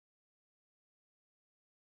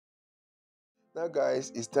Now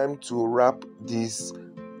guys, it's time to wrap this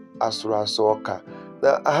Asura.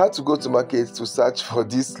 Now I had to go to market to search for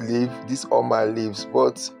this leaf, this all my leaves,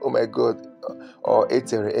 but oh my god, or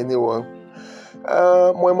etere anyone.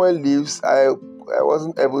 Moi leaves, I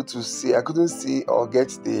wasn't able to see, I couldn't see or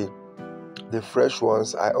get the fresh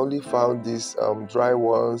ones. I only found these dry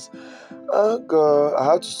ones. God,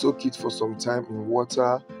 I had to soak it for some time in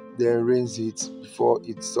water, then rinse it before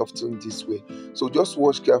it softens this way. So just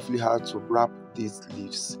watch carefully how to wrap these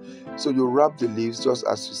leaves. So you wrap the leaves just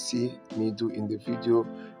as you see me do in the video.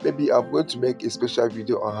 Maybe I'm going to make a special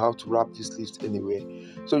video on how to wrap these leaves anyway.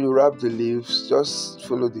 So you wrap the leaves, just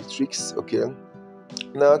follow the tricks, okay?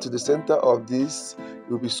 Now to the center of this,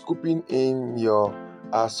 you'll be scooping in your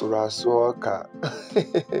Asura.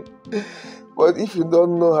 But if you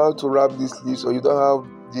don't know how to wrap these leaves, or you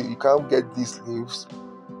can't get these leaves,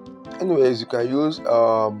 anyways, you can use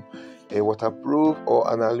a waterproof or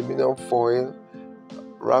an aluminum foil.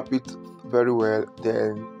 Wrap it very well,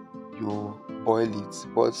 then you boil it.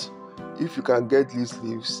 But if you can get these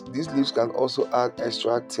leaves can also add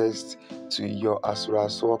extra taste to your Asura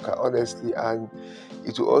honestly, and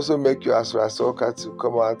it will also make your Asura to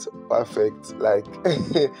come out perfect, like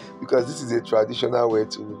because this is a traditional way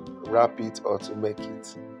to wrap it or to make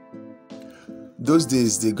it. Those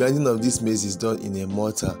days, the grinding of this maize is done in a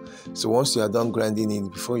mortar. So once you are done grinding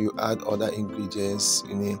it, before you add other ingredients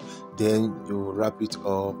in it, then you wrap it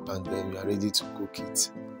up and then you are ready to cook it.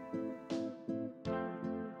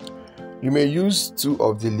 You may use 2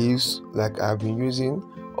 of the leaves like I've been using,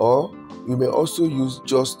 or you may also use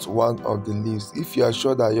just 1 of the leaves. If you are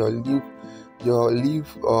sure that your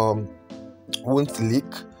leaf won't leak,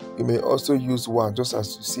 you may also use 1, just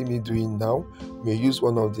as you see me doing now. You may use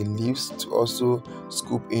 1 of the leaves to also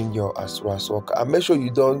scoop in your Asura. And make sure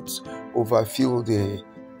you don't overfill the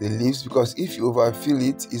leaves, because if you overfill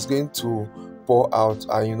it, it's going to pour out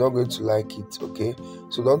and you're not going to like it, okay?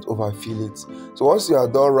 So don't overfill it. So once you are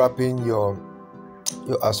done wrapping your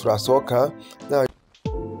Asura, now